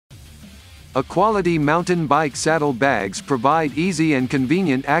Quality mountain bike saddle bags provide easy and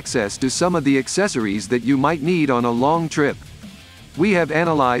convenient access to some of the accessories that you might need on a long trip. We have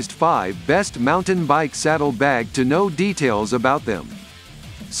analyzed 5 best mountain bike saddle bag to know details about them.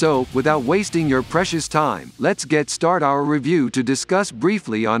 So, without wasting your precious time, let's start our review to discuss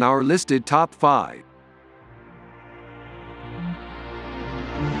briefly on our listed top 5.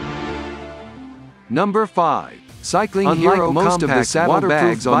 Number 5. Cycling Unlike Hero most of the saddle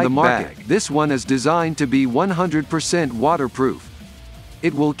bags on the market, bag, this one is designed to be 100% waterproof.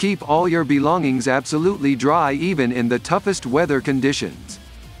 It will keep all your belongings absolutely dry even in the toughest weather conditions.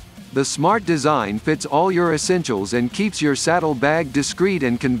 The smart design fits all your essentials and keeps your saddle bag discreet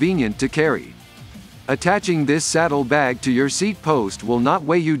and convenient to carry. Attaching this saddle bag to your seat post will not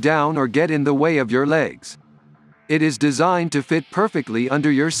weigh you down or get in the way of your legs. It is designed to fit perfectly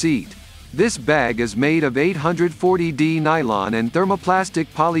under your seat. This bag is made of 840D nylon and thermoplastic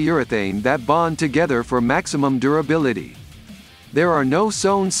polyurethane that bond together for maximum durability. There are no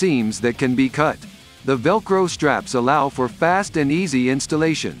sewn seams that can be cut. The Velcro straps allow for fast and easy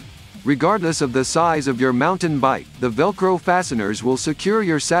installation. Regardless of the size of your mountain bike, the Velcro fasteners will secure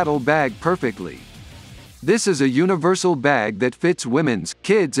your saddle bag perfectly. This is a universal bag that fits women's,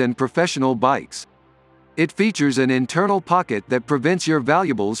 kids' and professional bikes. It features an internal pocket that prevents your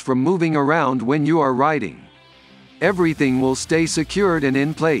valuables from moving around when you are riding. Everything will stay secured and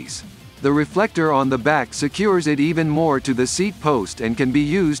in place. The reflector on the back secures it even more to the seat post and can be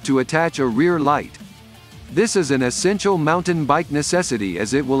used to attach a rear light. This is an essential mountain bike necessity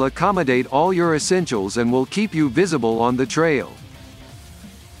as it will accommodate all your essentials and will keep you visible on the trail.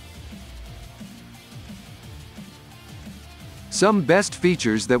 Some best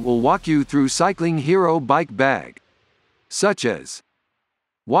features that will walk you through Cycling Hero bike bag. Such as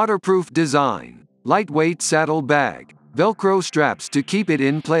waterproof design, lightweight saddle bag, Velcro straps to keep it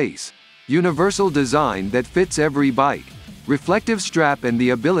in place, universal design that fits every bike, reflective strap and the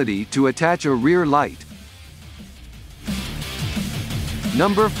ability to attach a rear light.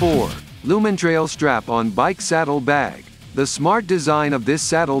 Number 4. Lumentrail strap-on bike saddle bag. The smart design of this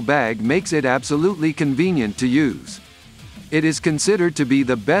saddle bag makes it absolutely convenient to use. It is considered to be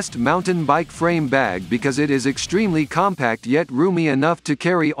the best mountain bike frame bag because it is extremely compact yet roomy enough to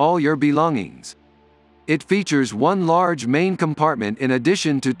carry all your belongings. It features one large main compartment in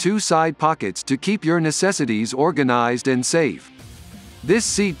addition to 2 side pockets to keep your necessities organized and safe. This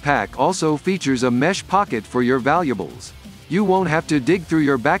seat pack also features a mesh pocket for your valuables. You won't have to dig through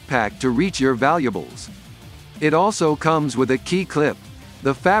your backpack to reach your valuables. It also comes with a key clip.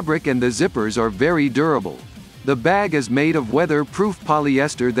 The fabric and the zippers are very durable. The bag is made of weather-proof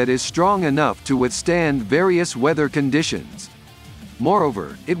polyester that is strong enough to withstand various weather conditions.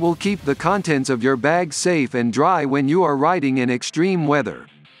 Moreover, it will keep the contents of your bag safe and dry when you are riding in extreme weather.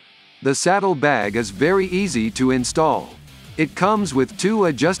 The saddle bag is very easy to install. It comes with 2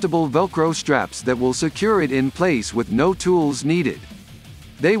 adjustable Velcro straps that will secure it in place with no tools needed.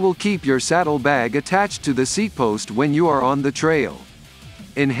 They will keep your saddle bag attached to the seat post when you are on the trail.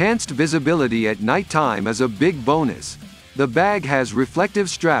 Enhanced visibility at nighttime is a big bonus. The bag has reflective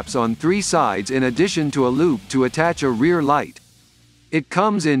straps on 3 sides in addition to a loop to attach a rear light. It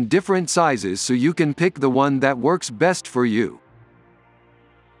comes in different sizes so you can pick the one that works best for you.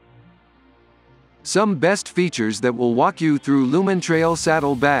 Some best features that will walk you through Lumentrail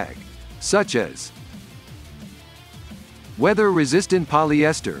saddle bag, such as weather-resistant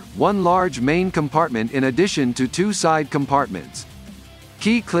polyester, 1 large main compartment in addition to 2 side compartments.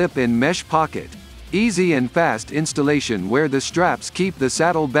 Key clip and mesh pocket. Easy and fast installation where the straps keep the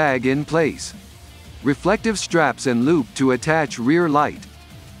saddle bag in place. Reflective straps and loop to attach rear light.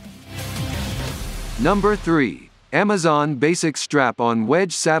 Number 3. Amazon Basic Strap-on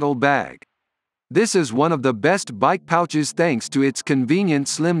Wedge Saddle Bag. This is one of the best bike pouches thanks to its convenient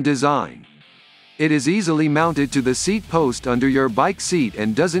slim design. It is easily mounted to the seat post under your bike seat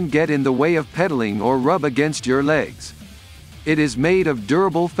and doesn't get in the way of pedaling or rub against your legs. It is made of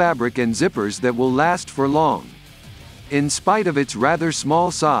durable fabric and zippers that will last for long. In spite of its rather small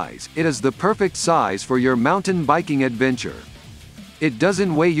size, it is the perfect size for your mountain biking adventure. It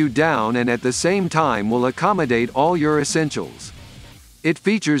doesn't weigh you down and at the same time will accommodate all your essentials. It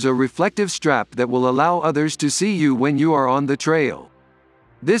features a reflective strap that will allow others to see you when you are on the trail.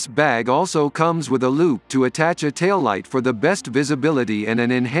 This bag also comes with a loop to attach a taillight for the best visibility and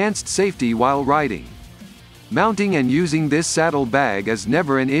an enhanced safety while riding. Mounting and using this saddle bag is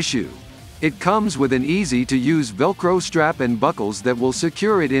never an issue. It comes with an easy-to-use Velcro strap and buckles that will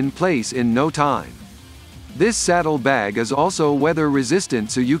secure it in place in no time. This saddle bag is also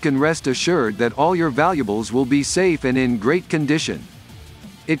weather-resistant so you can rest assured that all your valuables will be safe and in great condition.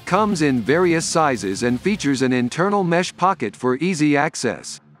 It comes in various sizes and features an internal mesh pocket for easy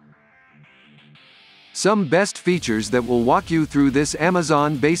access. Some best features that will walk you through this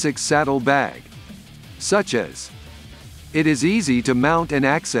Amazon Basics saddle bag. Such as: it is easy to mount and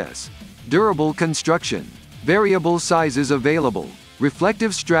access, durable construction, variable sizes available,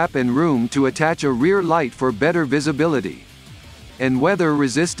 reflective strap and room to attach a rear light for better visibility, and weather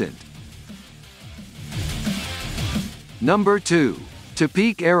resistant. Number 2.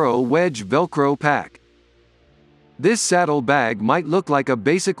 Topeak Aero Wedge Velcro Pack. This saddle bag might look like a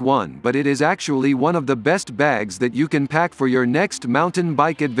basic one, but it is actually one of the best bags that you can pack for your next mountain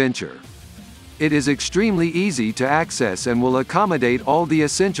bike adventure. It is extremely easy to access and will accommodate all the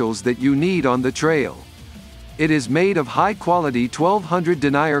essentials that you need on the trail. It is made of high-quality 1200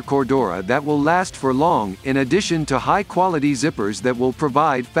 denier Cordura that will last for long, in addition to high-quality zippers that will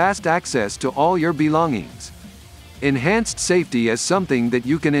provide fast access to all your belongings. Enhanced safety is something that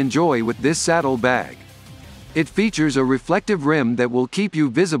you can enjoy with this saddle bag. It features a reflective rim that will keep you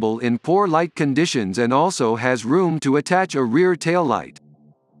visible in poor light conditions and also has room to attach a rear taillight.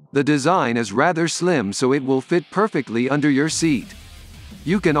 The design is rather slim, so it will fit perfectly under your seat.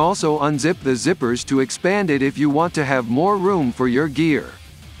 You can also unzip the zippers to expand it if you want to have more room for your gear.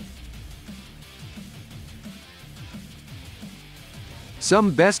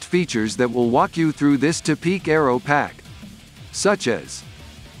 Some best features that will walk you through this Topeak Aero pack. Such as: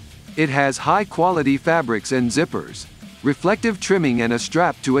 it has high-quality fabrics and zippers, reflective trimming and a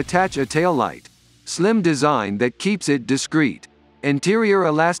strap to attach a taillight, slim design that keeps it discreet, interior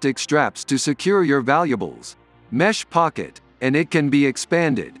elastic straps to secure your valuables, mesh pocket, and it can be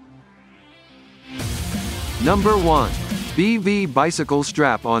expanded. Number 1. BV Bicycle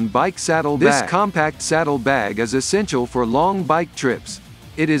Strap-on Bike Saddle Bag. This compact saddle bag is essential for long bike trips.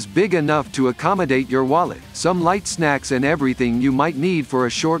 It is big enough to accommodate your wallet, some light snacks and everything you might need for a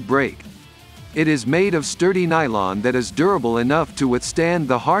short break. It is made of sturdy nylon that is durable enough to withstand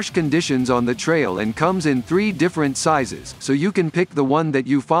the harsh conditions on the trail and comes in 3 different sizes, so you can pick the one that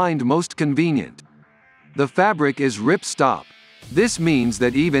you find most convenient. The fabric is rip-stop. This means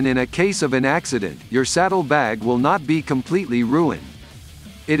that even in a case of an accident, your saddle bag will not be completely ruined.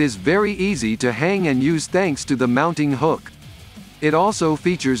 It is very easy to hang and use thanks to the mounting hook. It also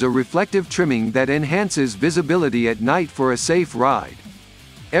features a reflective trimming that enhances visibility at night for a safe ride.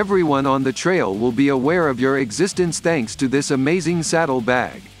 Everyone on the trail will be aware of your existence thanks to this amazing saddle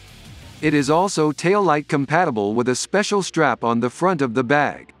bag. It is also taillight compatible with a special strap on the front of the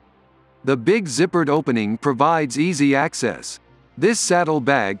bag. The big zippered opening provides easy access. This saddle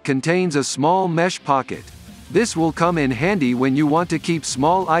bag contains a small mesh pocket. This will come in handy when you want to keep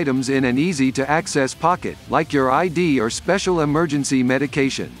small items in an easy-to-access pocket, like your ID or special emergency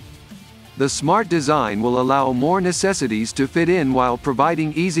medication. The smart design will allow more necessities to fit in while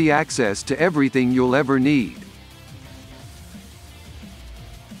providing easy access to everything you'll ever need.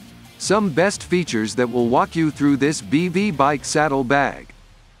 Some best features that will walk you through this BV Bike Saddle Bag.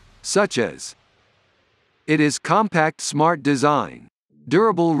 Such as: it is compact smart design,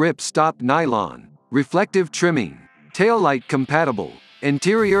 durable rip-stop nylon, reflective trimming, taillight compatible,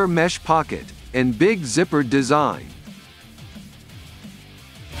 interior mesh pocket, and big zippered design.